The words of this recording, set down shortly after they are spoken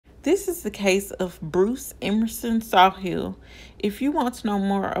This is the case of Bruce Emerson SawHill. If you want to know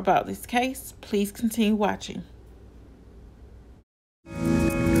more about this case, please continue watching.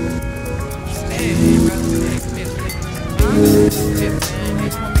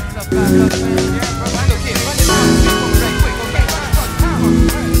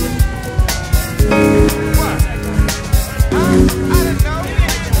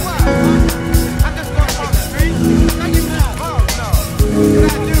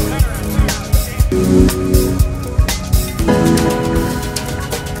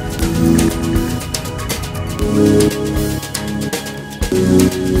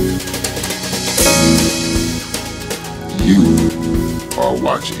 You are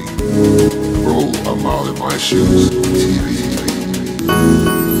watching Roll a Mile in My Shoes TV.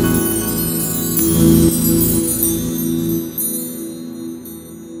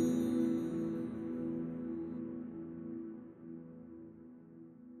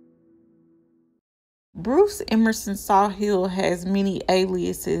 Bruce Emerson SawHill has many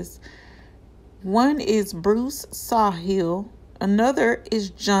aliases. One is Bruce SawHill, another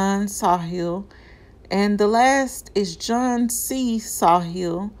is John SawHill, and the last is John C.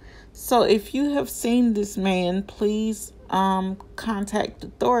 SawHill. So if you have seen this man, please contact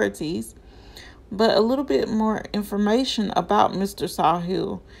authorities. But a little bit more information about Mr.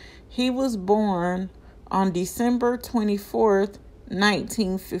 SawHill. He was born on December 24th,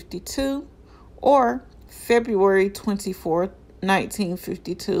 1952, or February 24th,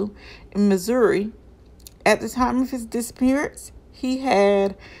 1952, in Missouri. At the time of his disappearance, he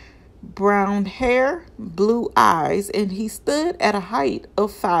had brown hair, blue eyes, and he stood at a height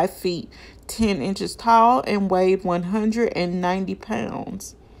of 5 feet 10 inches tall and weighed 190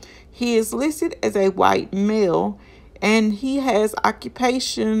 pounds. He is listed as a white male, and he has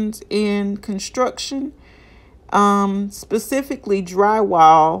occupations in construction, specifically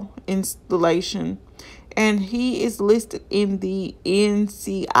drywall installation, and he is listed in the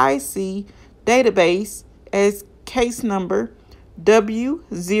NCIC database as case number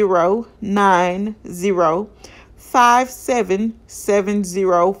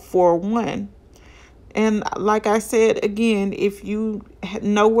W090577041. And like I said again, if you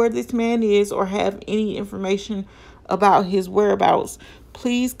know where this man is or have any information about his whereabouts,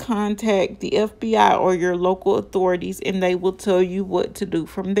 please contact the FBI or your local authorities and they will tell you what to do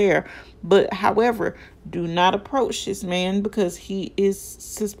from there. But however, do not approach this man because he is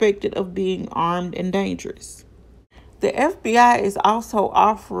suspected of being armed and dangerous. The FBI is also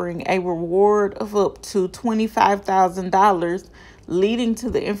offering a reward of up to $25,000 leading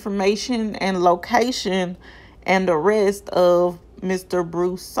to the information and location and arrest of Mr.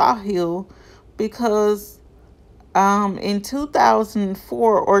 Bruce SawHill, because in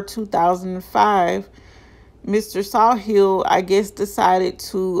 2004 or 2005, Mr. SawHill, I guess, decided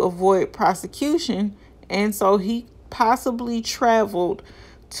to avoid prosecution, and so he possibly traveled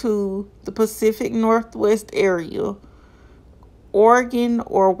to the Pacific Northwest area, Oregon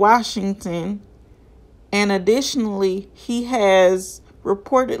or Washington, and additionally, he has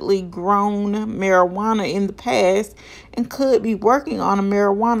reportedly grown marijuana in the past and could be working on a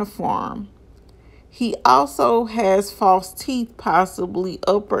marijuana farm. He also has false teeth, possibly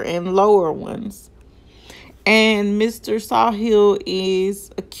upper and lower ones. And Mr. SawHill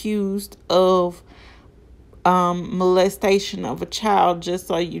is accused of molestation of a child, just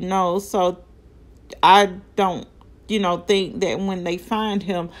so you know. So I don't, think that when they find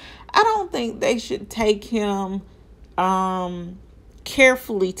him, I don't think they should take him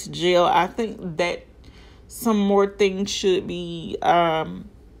carefully to jail. I think that some more things should be done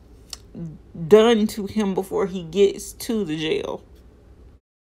to him before he gets to the jail,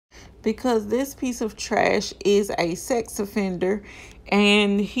 because this piece of trash is a sex offender,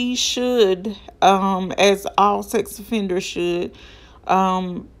 and he should, as all sex offenders should,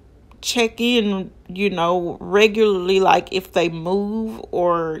 check in, regularly, like if they move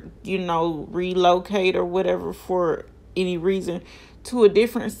or, relocate or whatever for any reason to a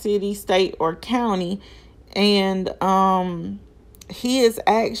different city, state, or county. And he is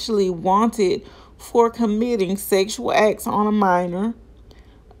actually wanted for committing sexual acts on a minor.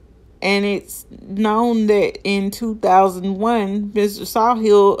 And it's known that in 2001, Mr.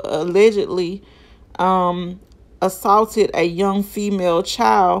 SawHill allegedly assaulted a young female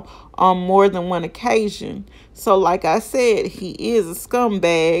child on more than one occasion. So like I said, he is a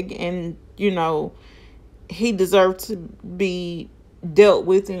scumbag, and, he deserves to be dealt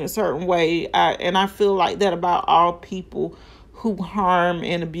with in a certain way. And I feel like that about all people who harm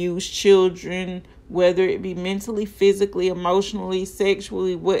and abuse children, whether it be mentally, physically, emotionally,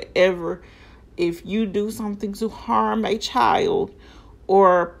 sexually, whatever. If you do something to harm a child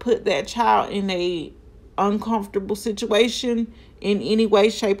or put that child in a uncomfortable situation in any way,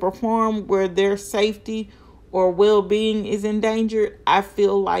 shape, or form where their safety or well-being is endangered, I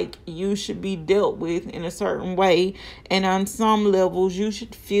feel like you should be dealt with in a certain way. And on some levels, you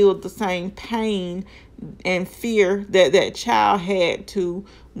should feel the same pain and fear that that child had to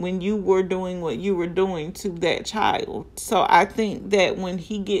when you were doing what you were doing to that child. So I think that when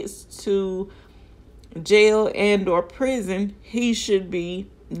he gets to jail and or prison, he should be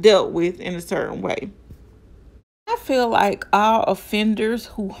dealt with in a certain way. I feel like all offenders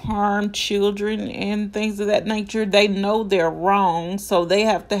who harm children and things of that nature, they know they're wrong, so they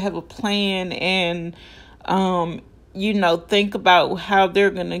have to have a plan and think about how they're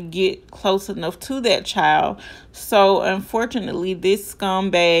going to get close enough to that child. So unfortunately, this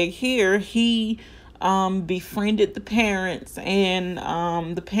scumbag here, he befriended the parents, and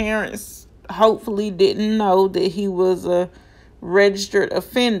the parents hopefully didn't know that he was a registered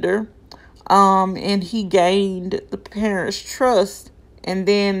offender. And he gained the parents' trust, and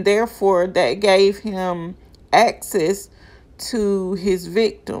then therefore that gave him access to his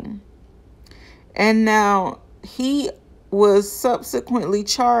victim. And now he was subsequently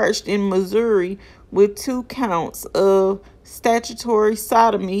charged in Missouri with 2 counts of statutory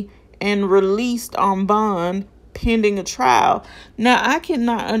sodomy and released on bond pending a trial. Now, I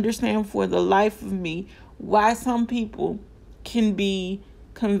cannot understand for the life of me why some people can be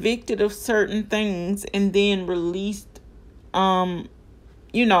convicted of certain things and then released on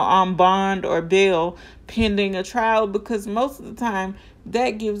bond or bail pending a trial, because most of the time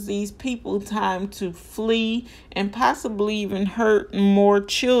that gives these people time to flee and possibly even hurt more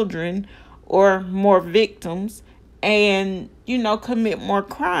children or more victims and commit more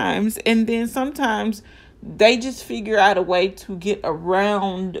crimes. And then sometimes they just figure out a way to get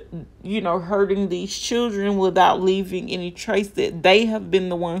around hurting these children without leaving any trace that they have been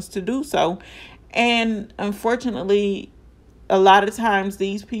the ones to do so. And unfortunately, a lot of times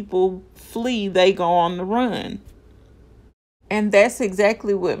these people flee, they go on the run. And that's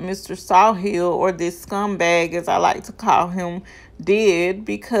exactly what Mr. SawHill, or this scumbag as I like to call him, did,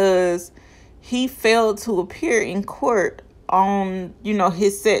 because he failed to appear in court on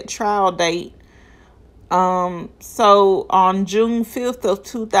his set trial date. So on June 5th of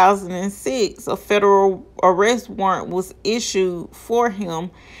 2006, a federal arrest warrant was issued for him,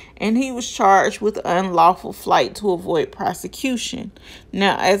 and he was charged with unlawful flight to avoid prosecution.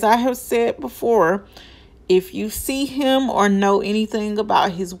 Now, as I have said before, if you see him or know anything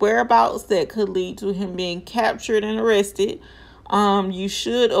about his whereabouts that could lead to him being captured and arrested, you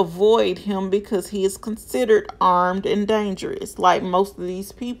should avoid him, because he is considered armed and dangerous. Like most of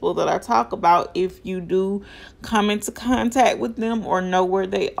these people that I talk about, if you do come into contact with them or know where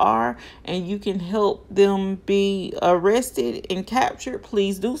they are and you can help them be arrested and captured,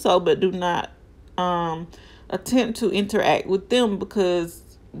 please do so. But do not attempt to interact with them, because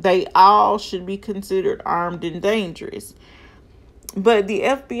they all should be considered armed and dangerous. But the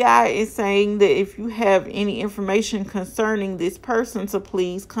FBI is saying that if you have any information concerning this person, to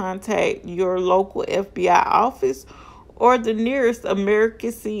please contact your local FBI office or the nearest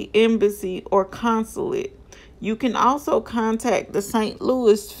American embassy or consulate. You can also contact the St.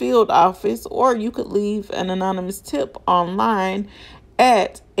 Louis field office, or you could leave an anonymous tip online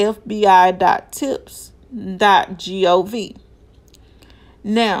at fbi.tips.gov.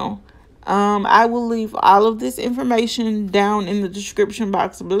 Now, I will leave all of this information down in the description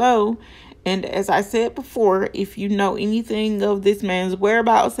box below. And as I said before, if you know anything of this man's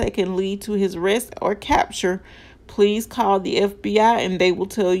whereabouts that can lead to his arrest or capture, please call the FBI and they will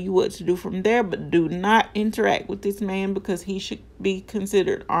tell you what to do from there. But do not interact with this man, because he should be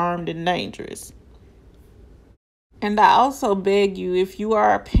considered armed and dangerous. And I also beg you, if you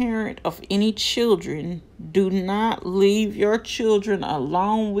are a parent of any children, do not leave your children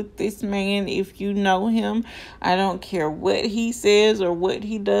alone with this man if you know him. I don't care what he says or what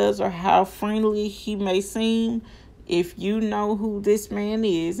he does or how friendly he may seem. If you know who this man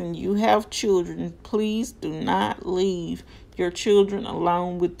is and you have children, please do not leave your children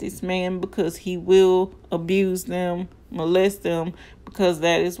alone with this man, because he will abuse them, molest them, because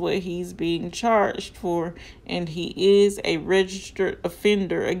that is what he's being charged for, and he is a registered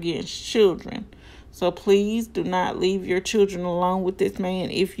offender against children. So please do not leave your children alone with this man.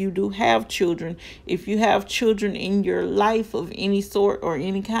 If you do have children, if you have children in your life of any sort or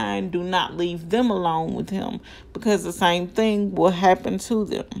any kind, do not leave them alone with him, because the same thing will happen to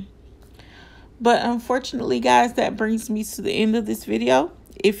them. But unfortunately, guys, that brings me to the end of this video.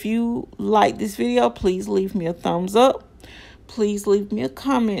 If you like this video, please leave me a thumbs up. Please leave me a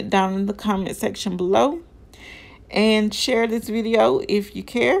comment down in the comment section below. and share this video if you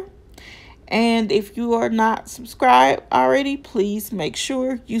care. And if you are not subscribed already, please make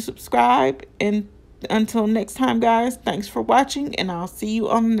sure you subscribe. And until next time, guys, thanks for watching, and I'll see you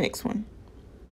on the next one.